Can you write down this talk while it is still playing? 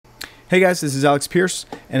Hey guys, this is Alex Pierce,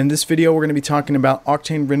 and in this video we're going to be talking about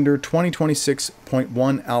OctaneRender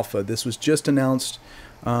 2026.1 alpha. This was just announced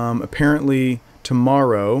apparently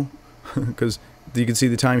tomorrow, because you can see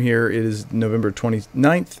the time here. It is November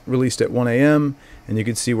 29th, released at 1 a.m., and you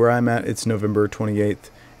can see where I'm at. It's November 28th,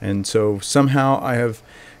 and so somehow I have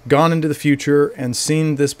gone into the future and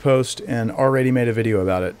seen this post and already made a video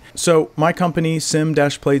about it. So my company,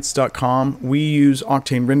 sim-plates.com, we use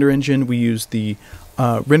Octane Render Engine. We use the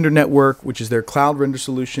Render Network, which is their cloud render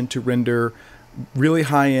solution to render really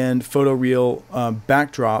high-end photoreal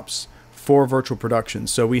backdrops for virtual production.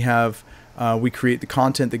 So we create the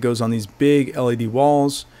content that goes on these big LED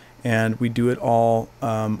walls, and we do it all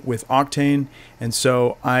with Octane. And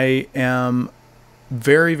so I am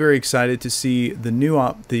very, very excited to see the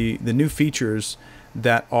new features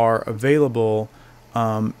that are available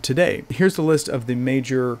today. Here's the list of the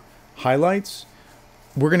major highlights.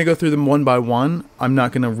 We're going to go through them one by one. I'm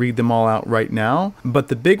not going to read them all out right now, but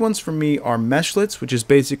the big ones for me are meshlets, which is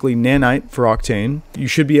basically Nanite for Octane. You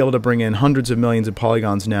should be able to bring in hundreds of millions of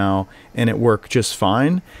polygons now and it work just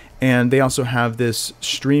fine. And they also have this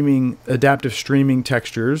adaptive streaming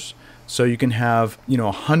textures. So you can have,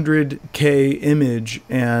 100K image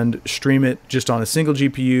and stream it just on a single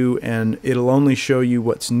GPU, and it'll only show you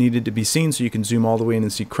what's needed to be seen. So you can zoom all the way in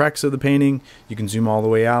and see cracks of the painting. You can zoom all the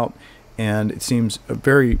way out, and it seems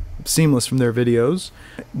very seamless from their videos.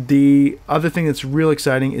 The other thing that's real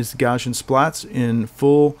exciting is the Gaussian splats in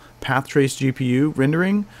full path trace GPU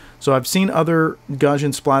rendering. So I've seen other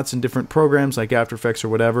Gaussian splats in different programs like After Effects or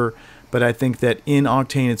whatever, but I think that in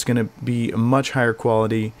Octane it's going to be a much higher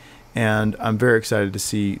quality, and I'm very excited to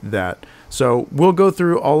see that. So we'll go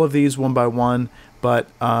through all of these one by one, but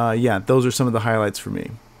yeah, those are some of the highlights for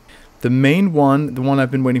me. The main one, the one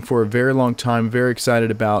I've been waiting for a very long time, very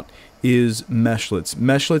excited about, is meshlets.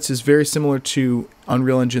 Meshlets is very similar to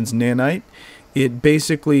Unreal Engine's Nanite. It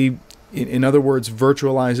basically, in other words,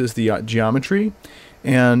 virtualizes the geometry.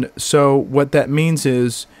 And so what that means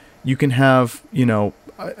is you can have,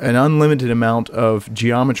 an unlimited amount of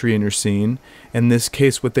geometry in your scene. In this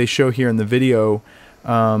case, what they show here in the video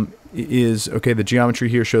is, okay, the geometry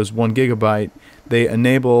here shows 1 GB. They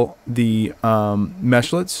enable the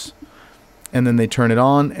meshlets, and then they turn it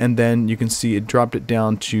on, and then you can see it dropped it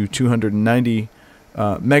down to 290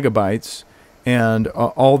 megabytes, and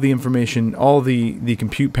all the information, all the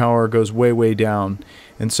compute power goes way, way down.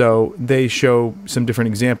 And so they show some different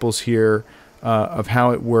examples here of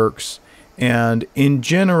how it works. And in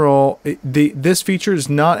general, this feature does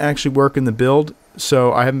not actually work in the build,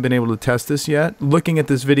 so I haven't been able to test this yet. Looking at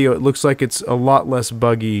this video, it looks like it's a lot less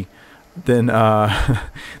buggy than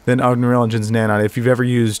Unreal Engine's Nanite. If you've ever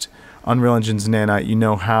used Unreal Engine's Nanite, you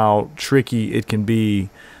know how tricky it can be.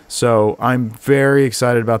 So I'm very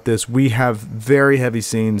excited about this. We have very heavy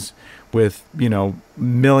scenes with,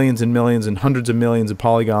 millions and millions and hundreds of millions of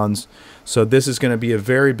polygons. So this is going to be a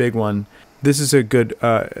very big one. This is a good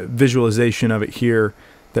visualization of it here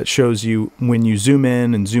that shows you when you zoom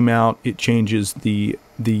in and zoom out, it changes the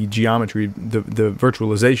geometry, the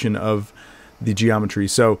virtualization of the geometry.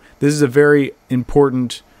 So this is a very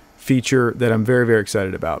important feature that I'm very, very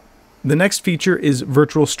excited about. The next feature is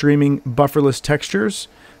virtual streaming bufferless textures.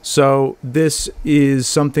 So this is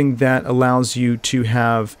something that allows you to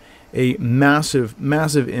have a massive,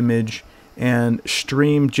 massive image and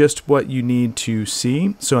stream just what you need to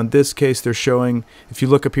see. So in this case, they're showing, if you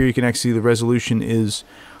look up here, you can actually see the resolution is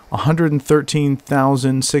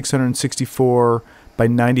 113,664 by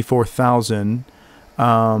 94,000.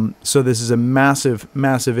 So this is a massive,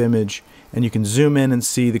 massive image, and you can zoom in and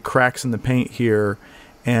see the cracks in the paint here.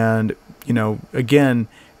 And, again,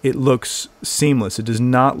 it looks seamless. It does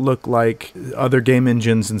not look like other game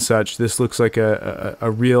engines and such. This looks like a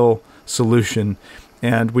real solution.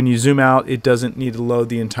 And when you zoom out, it doesn't need to load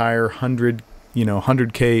the entire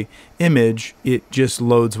 100K image. It just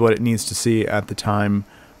loads what it needs to see at the time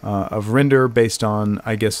of render based on,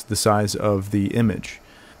 I guess, the size of the image.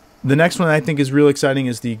 The next one I think is real exciting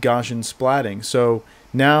is the Gaussian splatting. So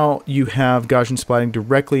now you have Gaussian splatting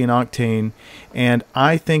directly in Octane, and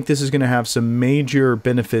I think this is going to have some major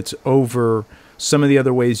benefits over some of the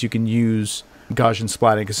other ways you can use Gaussian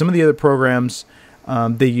splatting. Because some of the other programs,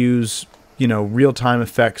 they use real-time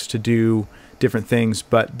effects to do different things,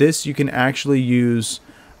 but this you can actually use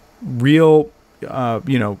real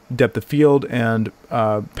depth of field and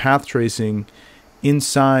path tracing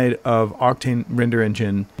inside of Octane Render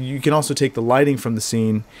Engine. You can also take the lighting from the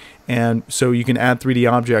scene, and so you can add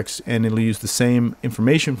 3D objects and it'll use the same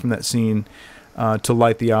information from that scene to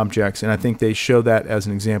light the objects, and I think they show that as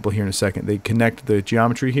an example here in a second. They connect the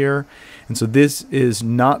geometry here, and so this is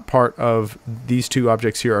not part of, these two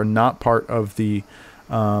objects here are not part of the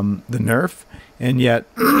nerf, and yet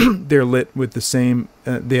they're lit with the same,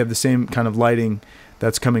 they have the same kind of lighting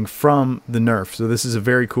that's coming from the nerf. So this is a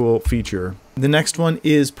very cool feature. The next one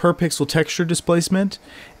is per pixel texture displacement,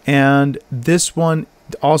 and this one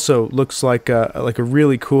also looks like a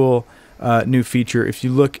really cool new feature. If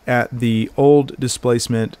you look at the old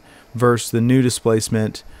displacement versus the new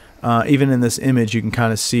displacement, even in this image, you can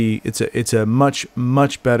kind of see it's a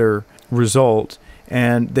much better result.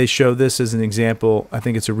 And they show this as an example. I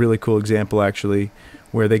think it's a really cool example, actually,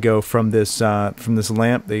 where they go from this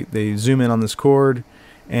lamp. They zoom in on this cord,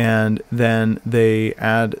 and then they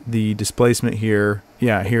add the displacement here.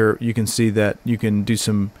 Yeah, here you can see that you can do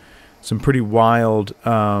some pretty wild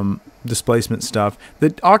displacement stuff.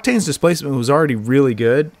 The Octane's displacement was already really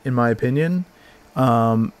good, in my opinion,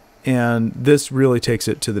 and this really takes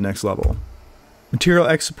it to the next level. Material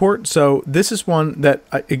X support. So this is one that,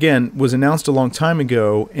 again, was announced a long time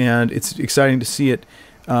ago, and it's exciting to see it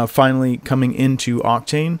finally coming into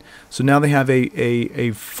Octane. So now they have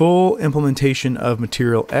a full implementation of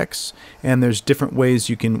Material X, and there's different ways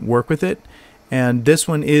you can work with it. And this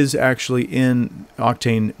one is actually in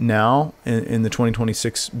Octane now in the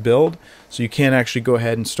 2026 build. So you can actually go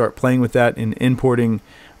ahead and start playing with that and importing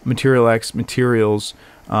Material X materials.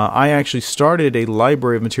 I actually started a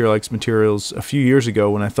library of Material X materials a few years ago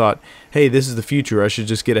when I thought, hey, this is the future. I should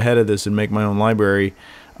just get ahead of this and make my own library.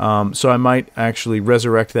 So I might actually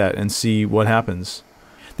resurrect that and see what happens.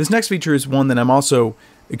 This next feature is one that I'm also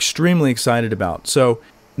extremely excited about. So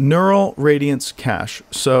Neural Radiance Cache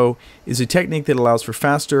is a technique that allows for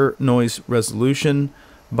faster noise resolution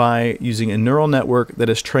by using a neural network that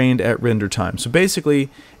is trained at render time. So basically,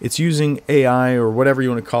 it's using AI, or whatever you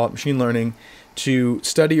want to call it, machine learning, to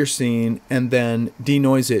study your scene and then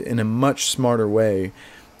denoise it in a much smarter way.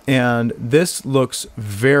 And this looks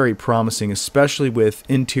very promising, especially with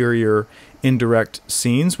interior indirect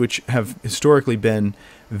scenes, which have historically been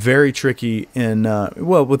very tricky in,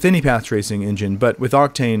 well, with any path tracing engine, but with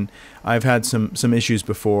Octane, I've had some issues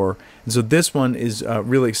before. And so this one is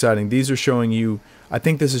really exciting. These are showing you, I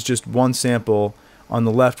think this is just one sample on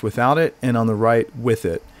the left without it and on the right with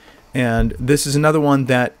it. And this is another one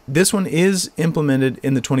that, this one is implemented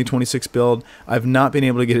in the 2026 build. I've not been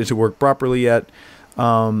able to get it to work properly yet,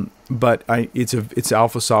 but it's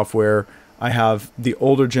alpha software. I have the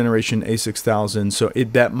older generation A6000, so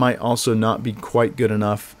that might also not be quite good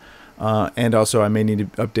enough, and also I may need to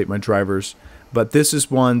update my drivers. But this is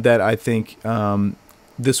one that I think,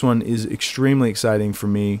 this one is extremely exciting for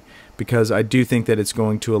me, because I do think that it's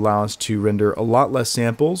going to allow us to render a lot less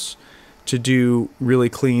samples, to do really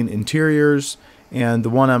clean interiors, and the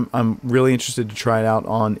one I'm really interested to try it out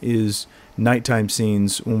on is nighttime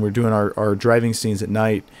scenes. When we're doing our driving scenes at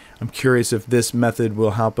night, I'm curious if this method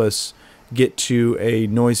will help us get to a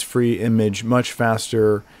noise-free image much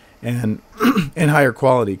faster and and higher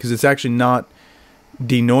quality, because it's actually not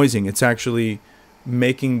denoising, it's actually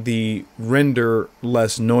making the render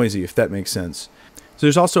less noisy, if that makes sense. So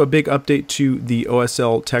there's also a big update to the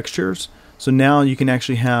OSL textures. So now you can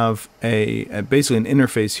actually have basically an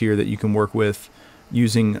interface here that you can work with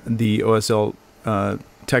using the OSL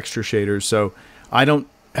texture shaders. So I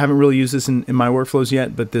haven't really used this in my workflows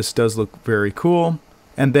yet, but this does look very cool.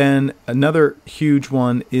 And then another huge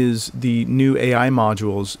one is the new AI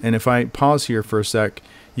modules. And if I pause here for a sec,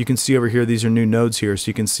 you can see over here, these are new nodes here. So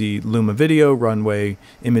you can see Luma Video, Runway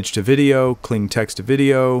Image to Video, Kling Text to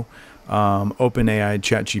Video, OpenAI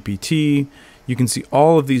ChatGPT. You can see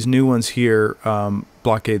all of these new ones here.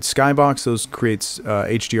 Blockade Skybox, those creates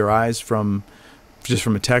HDRIs just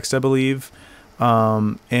from a text, I believe.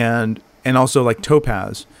 And also like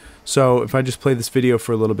Topaz. So if I just play this video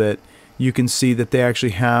for a little bit, you can see that they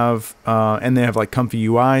actually have, and they have like comfy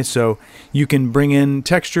UI, so you can bring in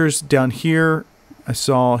textures down here. I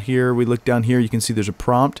saw here, we look down here, you can see there's a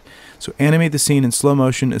prompt. So animate the scene in slow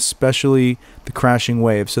motion, especially the crashing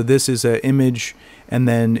wave. So this is an image, and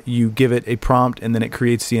then you give it a prompt, and then it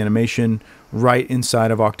creates the animation right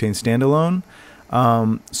inside of Octane Standalone.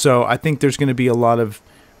 So I think there's going to be a lot of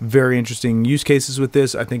very interesting use cases with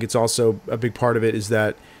this. I think it's also a big part of it is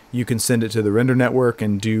that you can send it to the render network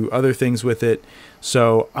and do other things with it.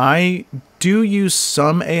 So I do use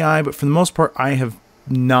some AI, but for the most part, I have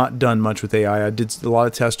not done much with AI. I did a lot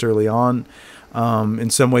of tests early on. In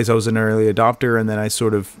some ways, I was an early adopter, and then I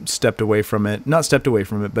sort of stepped away from it. Not stepped away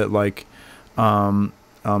from it, but like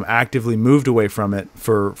actively moved away from it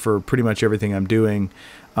for pretty much everything I'm doing.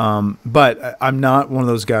 But I'm not one of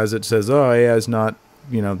those guys that says, oh, AI is not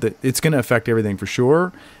you know, that it's going to affect everything for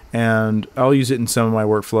sure. And I'll use it in some of my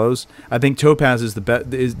workflows. I think Topaz is the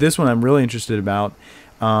best. This one I'm really interested about.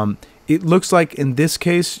 It looks like in this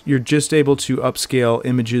case, you're just able to upscale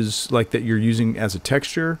images like that you're using as a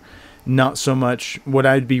texture. Not so much. What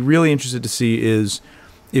I'd be really interested to see is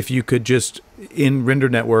if you could just in Render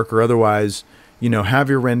Network or otherwise, you know, have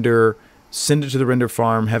your render, send it to the render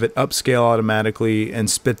farm, have it upscale automatically, and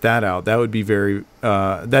spit that out. That would be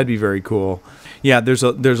that'd be very cool. Yeah, there's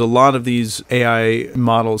a lot of these AI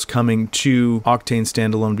models coming to Octane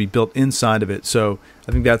standalone to be built inside of it. So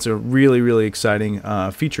I think that's a really exciting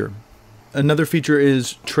feature. Another feature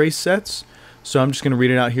is trace sets. So I'm just going to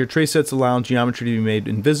read it out here. Trace sets allow geometry to be made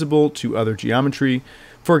invisible to other geometry.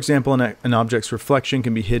 For example, an object's reflection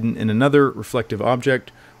can be hidden in another reflective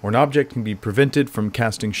object, or an object can be prevented from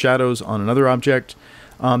casting shadows on another object.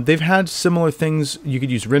 They've had similar things. You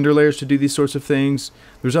could use render layers to do these sorts of things.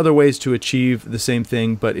 There's other ways to achieve the same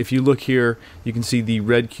thing, but if you look here, you can see the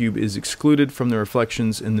red cube is excluded from the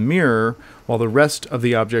reflections in the mirror, while the rest of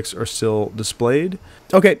the objects are still displayed.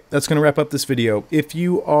 Okay, that's going to wrap up this video. If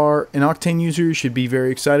you are an Octane user, you should be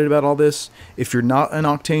very excited about all this. If you're not an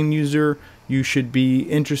Octane user, you should be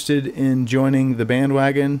interested in joining the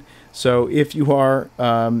bandwagon. So if you are,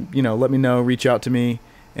 you know, let me know, reach out to me,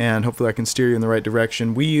 and hopefully I can steer you in the right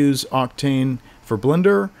direction. We use Octane for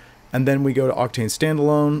Blender, and then we go to Octane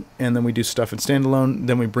standalone, and then we do stuff in standalone,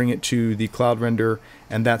 then we bring it to the cloud render,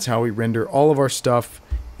 and that's how we render all of our stuff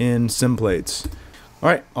in SimPlates. All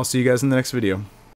right, I'll see you guys in the next video.